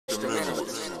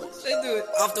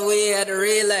Off the weed, had to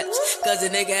relax, cause the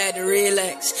nigga had to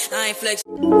relax. I ain't flex.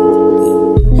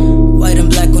 White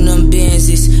and black on them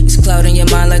Benzies, it's clouding your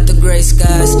mind like the gray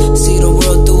skies. See the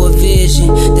world through a vision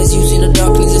that's using the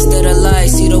darkness instead of light.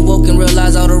 See the woke and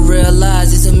realize all the real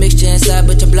lies. It's a mixture inside,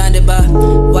 but you're blinded by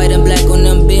white and black on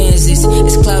them Benzies.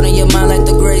 It's clouding your mind like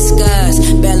the gray skies.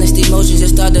 Balanced emotions,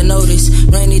 you start to notice.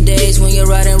 Rainy days when you're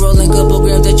riding, rolling couple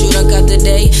grams that you done got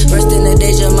today. Rest in the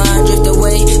days, your mind drift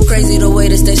away. Crazy the way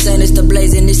that they saying it's the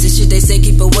blazing. This is shit they say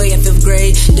keep away in 5th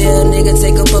grade. There, nigga,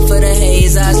 take a puff of the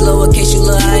haze. Eyes low in case you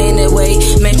look high in that way.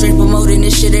 Mainstream promoting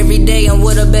this shit every day. And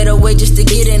what a better way just to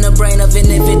get in the brain of an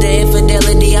infant. The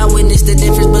infidelity, I witnessed the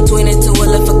difference between the two. I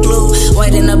left a clue.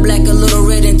 White and a black, a little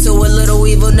red into a little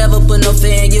evil. Never put no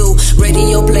fear in you.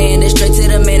 Radio playing it straight to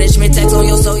the management. Tax on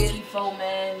your soul. P4,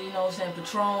 man, you know what I'm saying?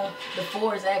 Patron. The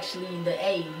 4 is actually the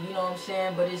A, you know what I'm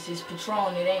saying? But it's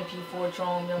Patron. It ain't P4trone, you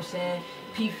know what I'm saying?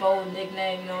 P4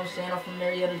 nickname, you know what I'm saying? I'm from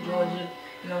Marietta, Georgia.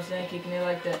 You know what I'm saying? Kicking it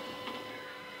like that.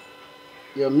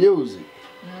 Your music.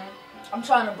 I'm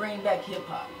trying to bring back hip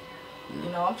hop. You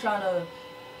know, I'm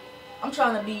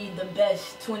trying to be the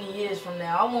best 20 years from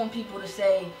now. I want people to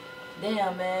say,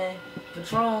 damn, man,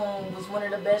 Patron was one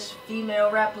of the best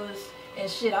female rappers and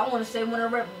shit. I want to say one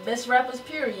of the best rappers,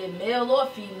 period, male or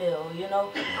female, you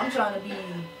know. I'm trying to be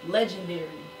legendary.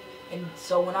 And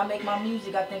so when I make my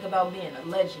music, I think about being a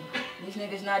legend. These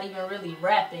niggas not even really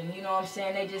rapping, you know what I'm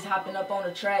saying? They just hopping up on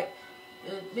the track.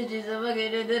 Bitches are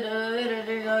looking, you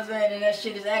know what I'm saying? And that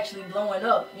shit is actually blowing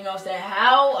up, you know what I'm saying?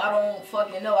 How? I don't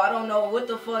fucking know. I don't know what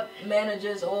the fuck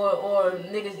managers or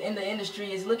niggas in the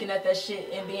industry is looking at that shit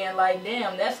and being like,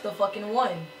 damn, that's the fucking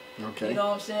one. Okay. You know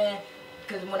what I'm saying?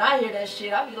 Because when I hear that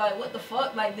shit, I be like, what the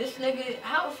fuck? Like, this nigga,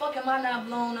 how the fuck am I not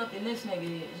blown up than this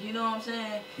nigga is? You know what I'm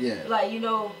saying? Yeah. Like, you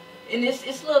know, and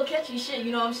it's little catchy shit,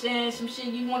 you know what I'm saying? Some shit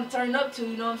you want to turn up to,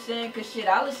 you know what I'm saying? Because shit,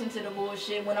 I listen to the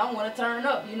bullshit when I want to turn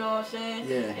up, you know what I'm saying?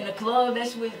 Yeah. In the club,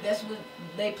 that's what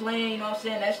they playing, you know what I'm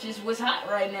saying? That's just what's hot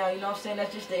right now, you know what I'm saying?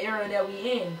 That's just the era that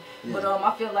we in. Yeah. But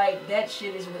I feel like that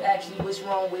shit is actually what's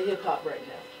wrong with hip-hop right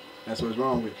now. That's what's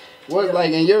wrong with it. What,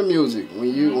 like, in your music,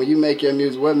 when you make your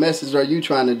music, what message are you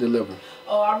trying to deliver?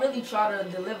 Oh, I really try to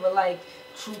deliver, like,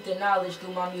 truth and knowledge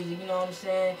through my music, you know what I'm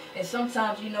saying? And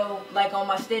sometimes, you know, like on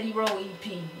my Steady Roll EP,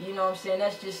 you know what I'm saying?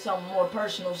 That's just something more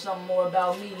personal, something more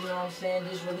about me, you know what I'm saying?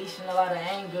 Just releasing a lot of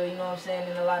anger, you know what I'm saying?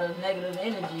 And a lot of negative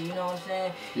energy, you know what I'm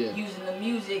saying? Yeah. Using the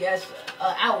music as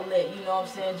an outlet, you know what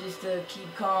I'm saying? Just to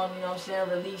keep calm, you know what I'm saying?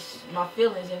 Release my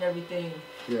feelings and everything.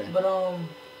 Yeah. But,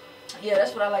 yeah,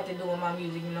 that's what I like to do with my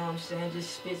music, you know what I'm saying?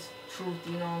 Just spit truth,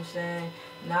 you know what I'm saying?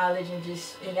 Knowledge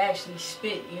and actually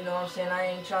spit, you know what I'm saying? I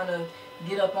ain't trying to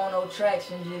get up on no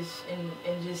tracks and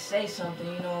just say something,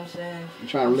 you know what I'm saying? You're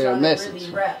trying to lay a message.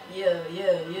 Really rap. Yeah.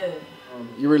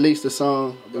 You released a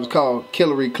song that was called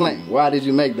Hillary Clinton. Why did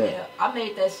you make that? Yeah, I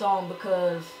made that song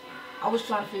because I was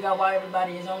trying to figure out why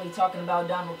everybody is only talking about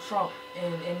Donald Trump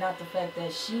and not the fact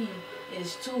that she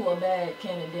is too a bad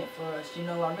candidate for us. You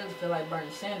know, I really feel like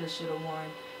Bernie Sanders should have won.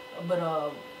 But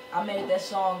I made that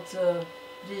song to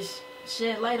just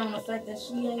shed light on the fact that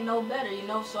she ain't no better, you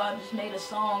know. So I just made a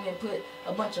song and put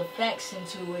a bunch of facts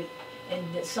into it, and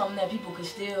that's something that people could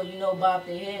still, you know, bob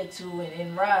their head to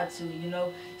and ride to, you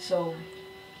know. So,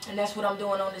 and that's what I'm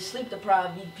doing on this Sleep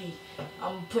Deprived EP.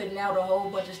 I'm putting out a whole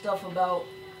bunch of stuff about,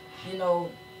 you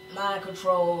know, mind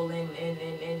control and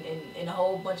a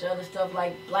whole bunch of other stuff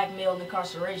like blackmail and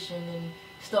incarceration and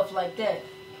stuff like that.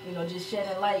 You know, just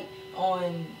shedding light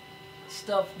on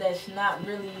stuff that's not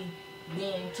really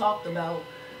being talked about,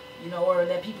 you know, or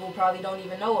that people probably don't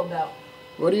even know about.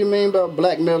 What do you mean about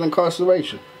blackmail and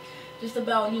incarceration? Just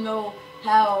about, you know,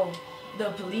 how the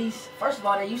police, first of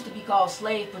all, they used to be called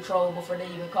slave patrol before they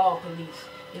even called police,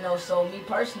 you know. So me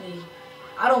personally,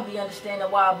 I don't be understanding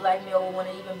why a black male would want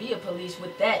to even be a police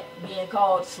with that being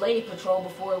called slave patrol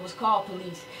before it was called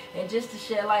police. And just to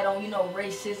shed light on, you know,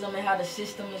 racism and how the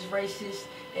system is racist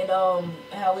and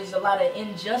how there's a lot of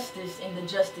injustice in the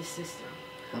justice system.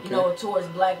 Okay. You know, towards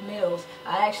black males.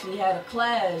 I actually had a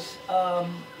class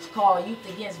called Youth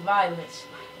Against Violence,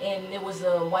 and there was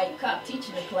a white cop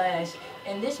teaching the class,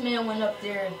 and this man went up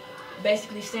there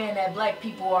basically saying that black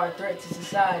people are a threat to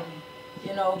society,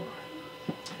 you know.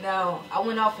 Now, I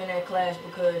went off in that class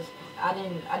because I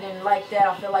didn't like that.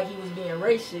 I felt like he was being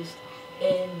racist,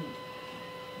 and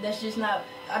that's just not,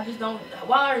 I just don't,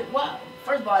 why,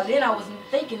 first of all, then I was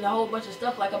thinking a whole bunch of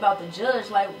stuff like about the judge,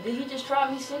 like, did he just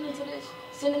try me sending me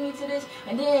to this?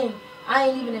 And then I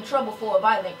ain't even in trouble for a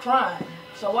violent crime,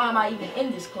 so why am I even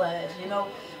in this class, you know?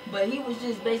 But he was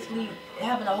just basically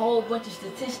having a whole bunch of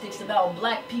statistics about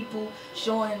black people,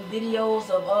 showing videos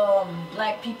of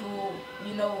black people,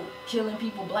 you know, killing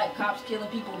people, black cops killing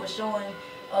people, but showing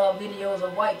videos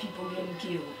of white people getting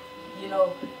killed, you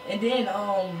know. And then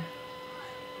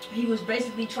he was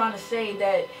basically trying to say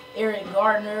that Eric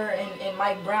Gardner and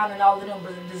Mike Brown and all of them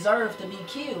deserve to be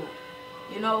killed,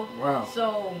 you know. Wow.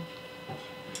 So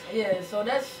yeah, so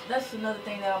that's another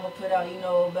thing that I'm gonna put out, you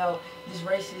know, about this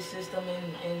racist system,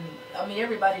 and I mean,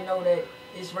 everybody know that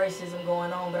it's racism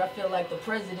going on, but I feel like the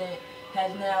president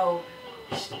has now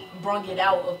brung it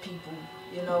out of people,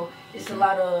 you know. It's a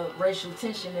lot of racial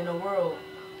tension in the world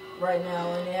right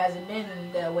now, and it hasn't been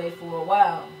that way for a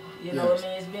while, you know what I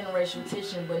mean? It's been racial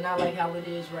tension, but not like how it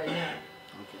is right now.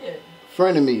 Yeah.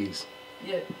 Frenemies.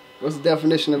 Yeah. What's the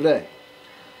definition of that?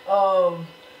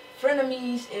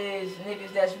 Frenemies is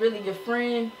niggas that's really your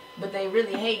friend, but they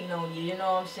really hating on you, you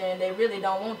know what I'm saying? They really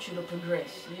don't want you to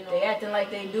progress, you know? They acting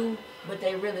like they do, but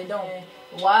they really don't.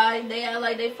 Why they act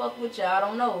like they fuck with you, I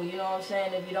don't know, you know what I'm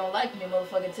saying? If you don't like me,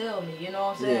 motherfucker, tell me, you know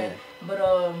what I'm saying? Yeah. But,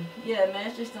 yeah, man,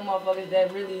 it's just the motherfuckers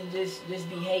that really just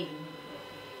be hating.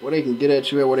 Where they can get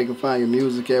at you at, where they can find your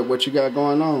music at, what you got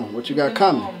going on, what you got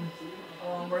coming?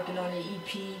 I'm working on an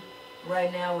EP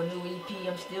right now, a new EP.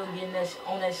 I'm still getting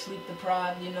on that sleep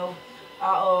deprived, you know.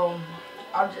 I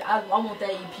want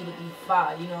that EP to be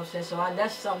fire, you know what I'm saying? So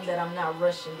that's something that I'm not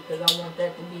rushing, because I want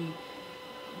that to be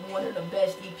one of the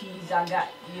best EPs I got,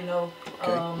 you know.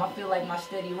 Okay. I feel like my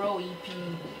Steady Roll EP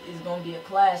is gonna be a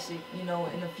classic, you know,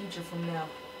 in the future from now.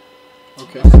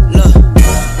 Okay. Look,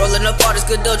 rolling up all this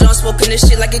good dojo, I'm smoking this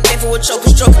shit like it came from a choker,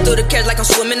 stroking through the cash like I'm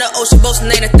swimming in the ocean, boasting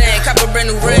ain't a thing. Cop a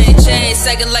brand new ring, chain,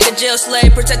 sagging like a jail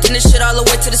slave, protecting this shit all the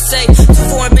way to the safe. 2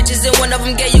 foreign bitches and one of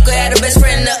them gay, you could have the best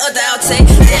friend and the other I'll take.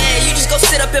 Damn, you just go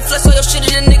sit up and flex all your shit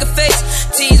in a nigga face.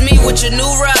 Tease me with your new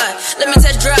ride, let me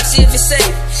test drive, see if it's safe.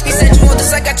 He said you want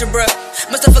this, I got your bruh.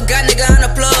 Must have forgot, nigga, on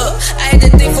the plug. I had to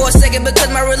think for a second,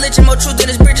 because my religion more true than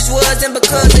his bridges was, and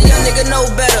because the young nigga know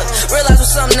better. Realize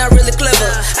was something not really clever.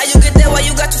 How you get that? Why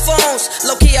you got 2 phones?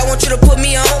 Low key, I want you to put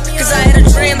me on, cause I had a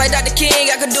dream like Dr.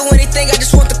 King. I could do anything, I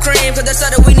just want the cream, cause that's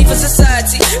all that we need for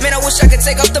society. Man, I wish I could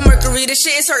take off the mercury. This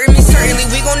shit is hurting me, certainly.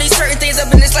 We gon' need certain things up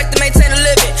in this life to maintain a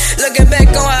living. Looking back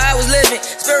on how I was living,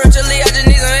 spiritually, I just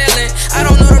need some healing. I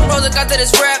don't know the pros that got to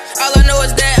this rap. All I know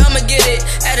is that I'ma get it.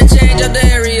 Had to change up the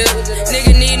area.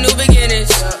 Nigga need new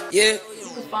beginnings. Yeah. You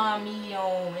can find me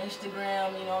on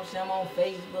Instagram, you know what I'm saying? I'm on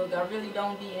Facebook. I really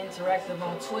don't be interactive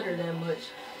on Twitter that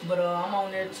much, but I'm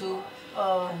on there too.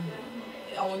 On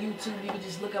YouTube, you can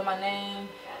just look at my name,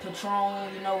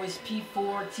 P4trone. You know, it's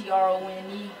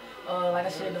P4trone. Like I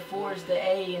said, the 4 is the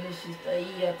A, and it's just the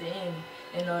E at the end.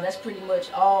 And that's pretty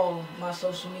much all my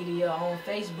social media. On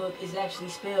Facebook is actually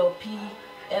spelled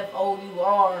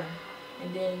P-F-O-U-R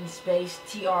and then space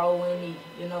T-R-O-N-E.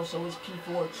 You know, so it's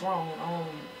P4trone on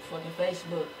fucking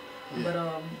Facebook. But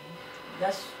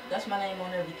that's my name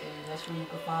on everything. That's where you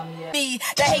can find me at.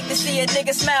 They hate to see a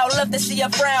nigga smile, love to see a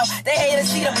frown. They hate to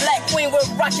see the black queen with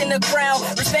rocking the crown.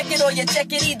 Respect it or you check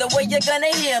it, either way you're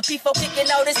gonna hear. P4 kicking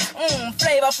out this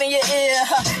flavor up in your ear.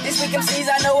 This week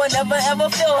MCs I know will never ever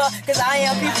feel her, cause I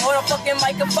am P4 the fucking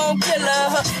microphone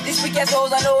killer. This week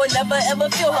assholes I know will never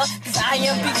ever feel her, cause I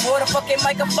am P4 the fucking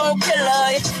microphone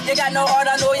killer. If you got no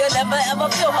heart I know you'll never ever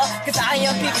feel her, cause I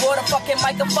am P4 the fucking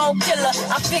microphone killer.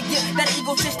 I figure that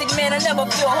egotistic man I never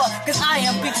feel her, cause I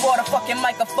am P4 the fucking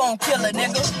microphone killer,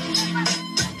 nigga.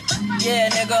 Yeah,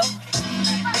 nigga.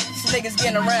 These niggas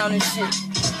getting around and shit.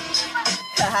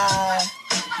 Haha.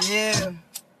 Yeah.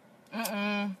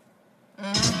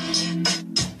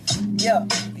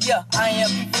 Yeah, I am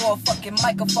P4 fucking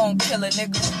microphone killer,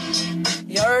 nigga.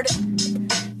 You heard it?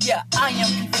 Yeah, I am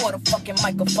P4 the fucking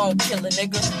microphone killer,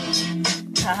 nigga.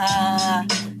 Haha.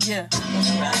 Yeah.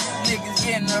 Niggas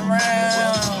getting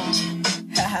around.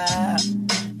 Haha.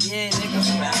 Yeah, nigga.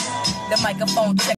 The microphone check.